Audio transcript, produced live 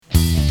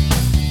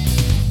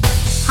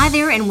Hi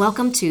there, and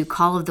welcome to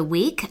Call of the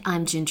Week.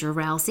 I'm Ginger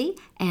Rousey,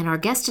 and our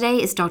guest today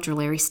is Dr.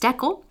 Larry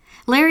Steckel.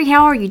 Larry,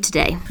 how are you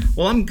today?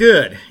 Well, I'm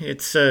good.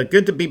 It's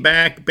good to be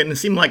back. Been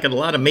seemed like at a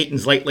lot of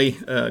meetings lately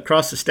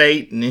across the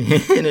state and,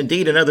 and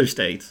indeed in other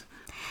states.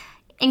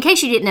 In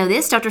case you didn't know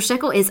this, Dr.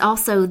 Steckel is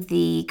also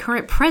the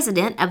current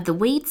president of the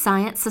Weed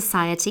Science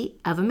Society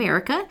of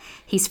America.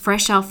 He's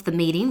fresh off the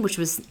meeting, which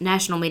was a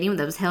national meeting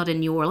that was held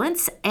in New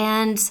Orleans.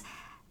 And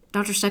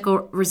Dr.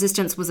 Steckel,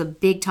 resistance was a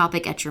big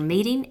topic at your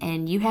meeting,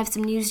 and you have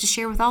some news to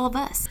share with all of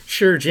us.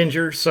 Sure,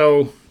 Ginger.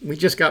 So we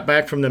just got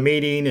back from the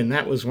meeting, and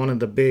that was one of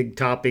the big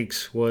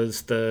topics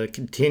was the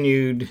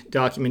continued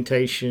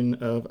documentation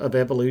of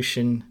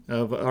evolution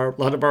of a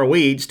lot of our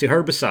weeds to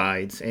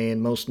herbicides,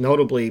 and most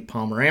notably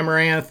Palmer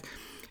amaranth.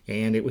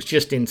 And it was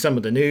just in some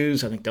of the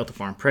news. I think Delta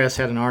Farm Press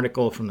had an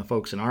article from the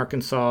folks in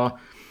Arkansas,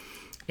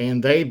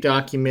 and they've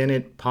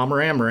documented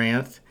Palmer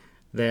amaranth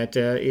that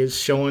is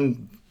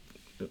showing,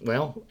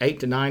 8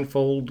 to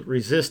 9-fold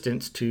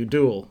resistance to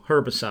dual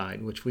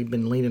herbicide, which we've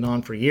been leaning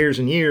on for years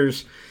and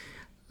years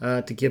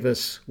to give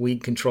us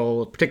weed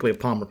control, particularly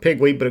of Palmer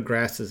pigweed, but of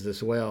grasses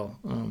as well.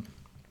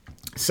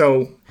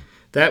 So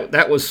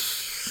that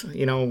was,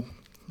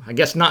 I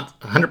guess not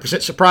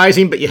 100%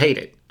 surprising, but you hate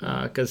it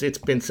because it's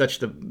been such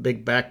the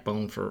big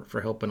backbone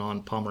for helping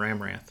on Palmer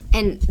amaranth.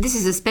 And this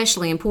is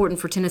especially important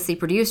for Tennessee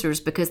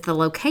producers because the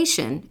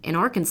location in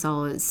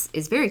Arkansas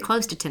is very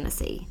close to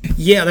Tennessee.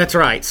 Yeah, that's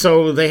right.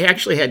 So they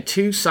actually had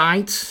 2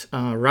 sites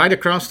right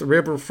across the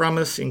river from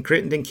us in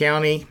Crittenden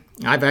County.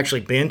 I've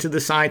actually been to the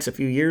sites a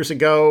few years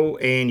ago,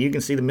 and you can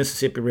see the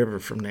Mississippi River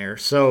from there.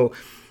 So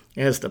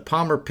as the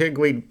Palmer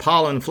pigweed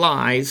pollen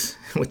flies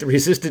with the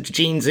resistance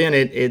genes in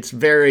it, it's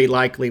very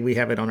likely we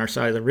have it on our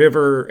side of the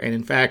river. And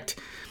in fact,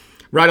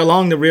 right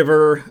along the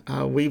river,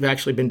 we've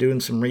actually been doing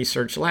some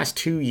research the last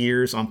 2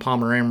 years on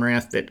Palmer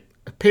amaranth that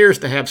appears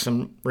to have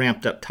some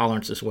ramped up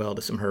tolerance as well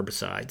to some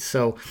herbicides.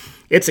 So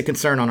it's a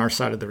concern on our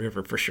side of the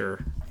river for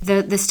sure.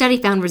 The study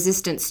found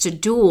resistance to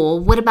dual.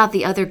 What about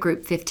the other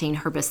Group 15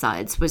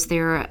 herbicides? Was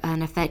there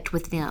an effect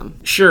with them?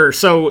 Sure.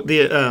 So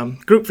the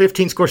Group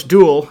 15 is, of course,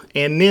 dual,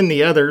 and then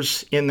the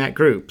others in that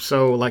group.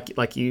 So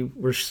like you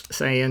were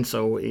saying,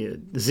 so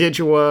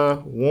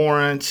Zidua,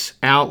 Warrant,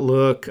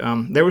 Outlook,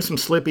 there was some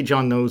slippage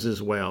on those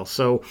as well.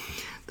 So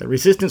the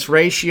resistance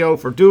ratio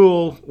for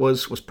dual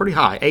was pretty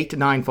high, 8 to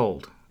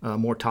 9-fold.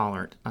 More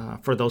tolerant.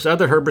 For those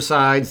other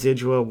herbicides,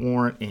 Zidua,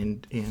 Warrant,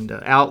 and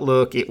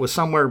Outlook, it was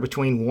somewhere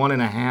between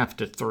 1.5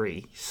 to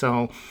 3.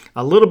 So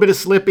a little bit of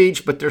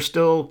slippage, but they're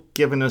still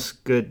giving us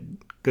good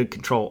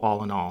control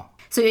all in all.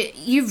 So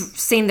you've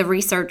seen the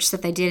research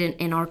that they did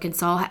in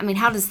Arkansas. I mean,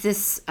 how does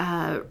this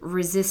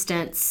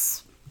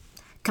resistance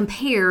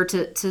compare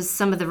to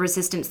some of the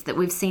resistance that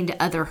we've seen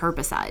to other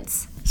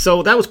herbicides?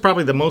 So that was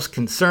probably the most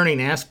concerning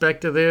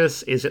aspect of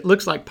this, is it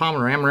looks like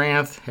Palmer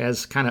amaranth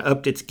has kind of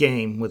upped its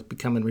game with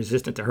becoming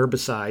resistant to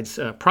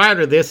herbicides. Prior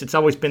to this, it's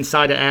always been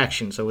site of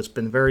action, so it's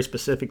been very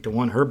specific to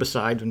one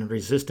herbicide when the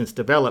resistance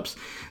develops.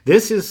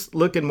 This is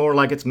looking more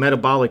like it's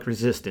metabolic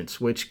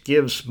resistance, which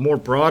gives more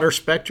broader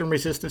spectrum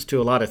resistance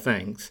to a lot of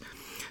things.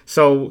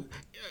 So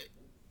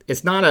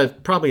it's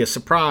not probably a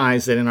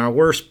surprise that in our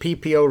worst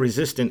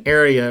PPO-resistant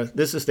area,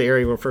 this is the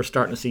area we're first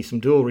starting to see some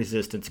dual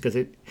resistance, because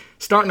it's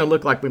starting to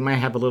look like we might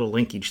have a little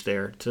linkage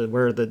there to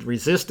where the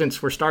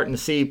resistance we're starting to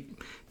see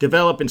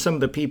develop in some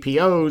of the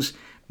PPOs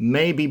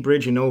may be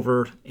bridging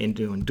over and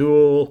doing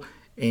dual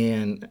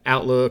and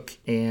Outlook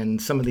and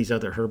some of these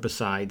other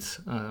herbicides.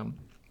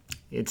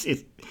 It's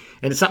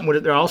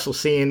something they're also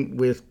seeing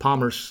with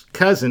Palmer's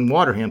cousin,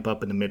 water hemp,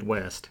 up in the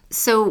Midwest.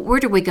 So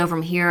where do we go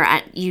from here?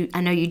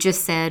 I know you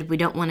just said we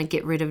don't want to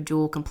get rid of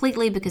dual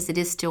completely because it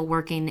is still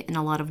working in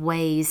a lot of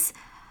ways.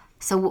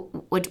 So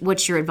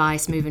what's your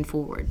advice moving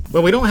forward?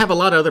 Well, we don't have a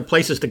lot of other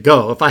places to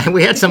go. If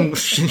we had some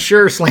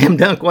sure slam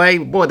dunk way,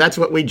 boy, that's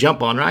what we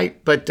jump on,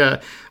 right?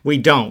 But we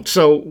don't.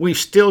 So we've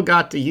still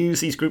got to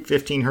use these Group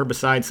 15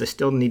 herbicides. They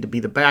still need to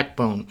be the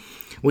backbone.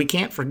 We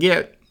can't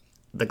forget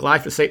the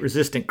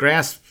glyphosate-resistant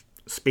grass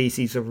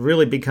species have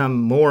really become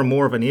more and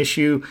more of an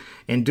issue,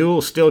 and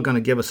dual's still going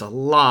to give us a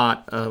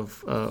lot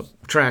of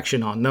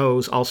traction on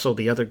those, also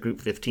the other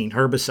Group 15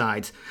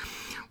 herbicides.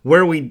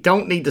 Where we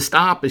don't need to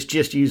stop is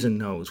just using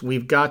those.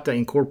 We've got to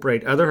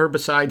incorporate other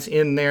herbicides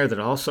in there that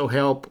also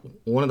help.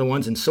 One of the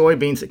ones in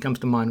soybeans that comes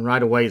to mind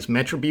right away is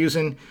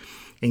metribuzin,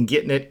 and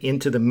getting it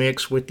into the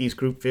mix with these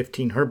Group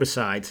 15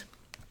 herbicides.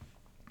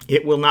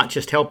 It will not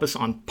just help us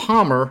on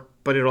Palmer,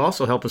 but it'll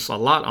also help us a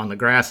lot on the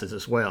grasses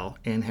as well.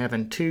 And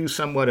having 2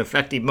 somewhat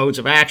effective modes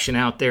of action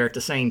out there at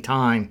the same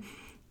time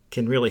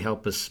can really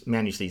help us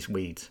manage these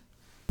weeds.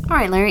 All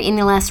right, Larry,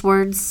 any last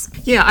words?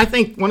 Yeah, I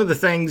think one of the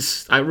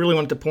things I really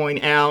wanted to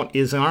point out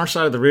is on our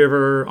side of the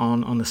river,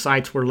 on the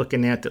sites we're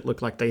looking at that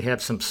look like they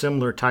have some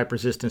similar type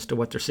resistance to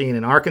what they're seeing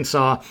in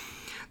Arkansas,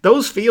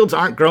 those fields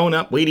aren't growing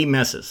up weedy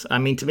messes. I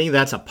mean, to me,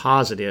 that's a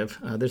positive.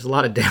 There's a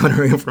lot of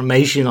downer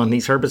information on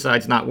these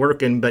herbicides not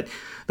working, but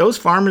those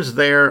farmers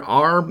there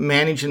are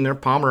managing their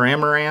Palmer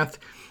amaranth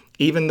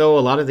even though a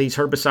lot of these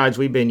herbicides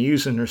we've been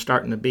using are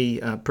starting to be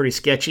pretty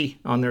sketchy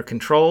on their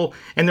control.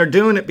 And they're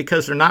doing it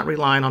because they're not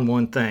relying on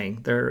one thing.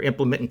 They're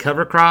implementing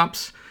cover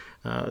crops,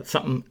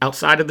 something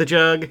outside of the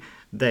jug.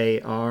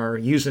 They are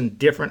using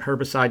different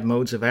herbicide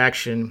modes of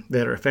action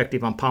that are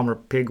effective on palmer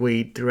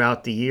pigweed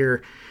throughout the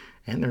year.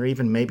 And they're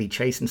even maybe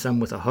chasing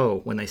some with a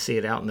hoe when they see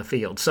it out in the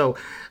field. So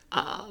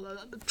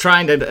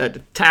trying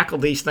to tackle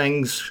these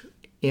things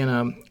in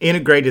an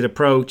integrated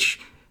approach,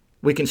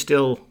 we can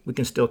still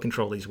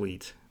control these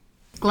weeds.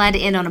 Glad to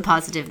end on a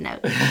positive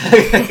note.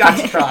 Got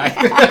to try.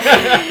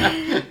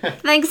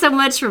 Thanks so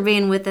much for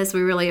being with us.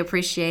 We really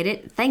appreciate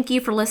it. Thank you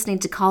for listening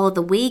to Call of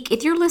the Week.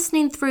 If you're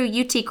listening through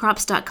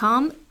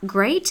utcrops.com,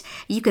 great.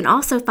 You can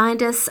also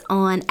find us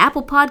on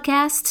Apple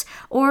Podcasts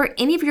or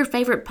any of your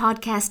favorite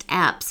podcast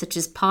apps, such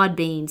as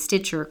Podbean,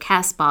 Stitcher,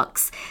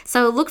 CastBox.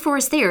 So look for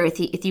us there if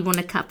you want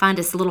to find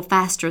us a little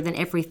faster than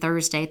every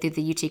Thursday through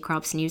the UT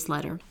Crops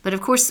newsletter. But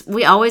of course,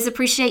 we always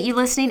appreciate you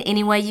listening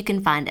any way you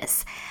can find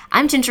us.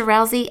 I'm Ginger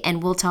Rousey,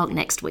 and we'll talk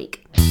next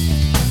week.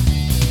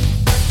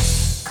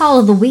 Call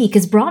of the Week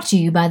is brought to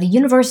you by the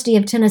University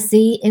of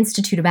Tennessee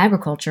Institute of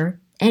Agriculture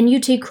and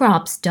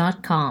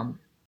utcrops.com.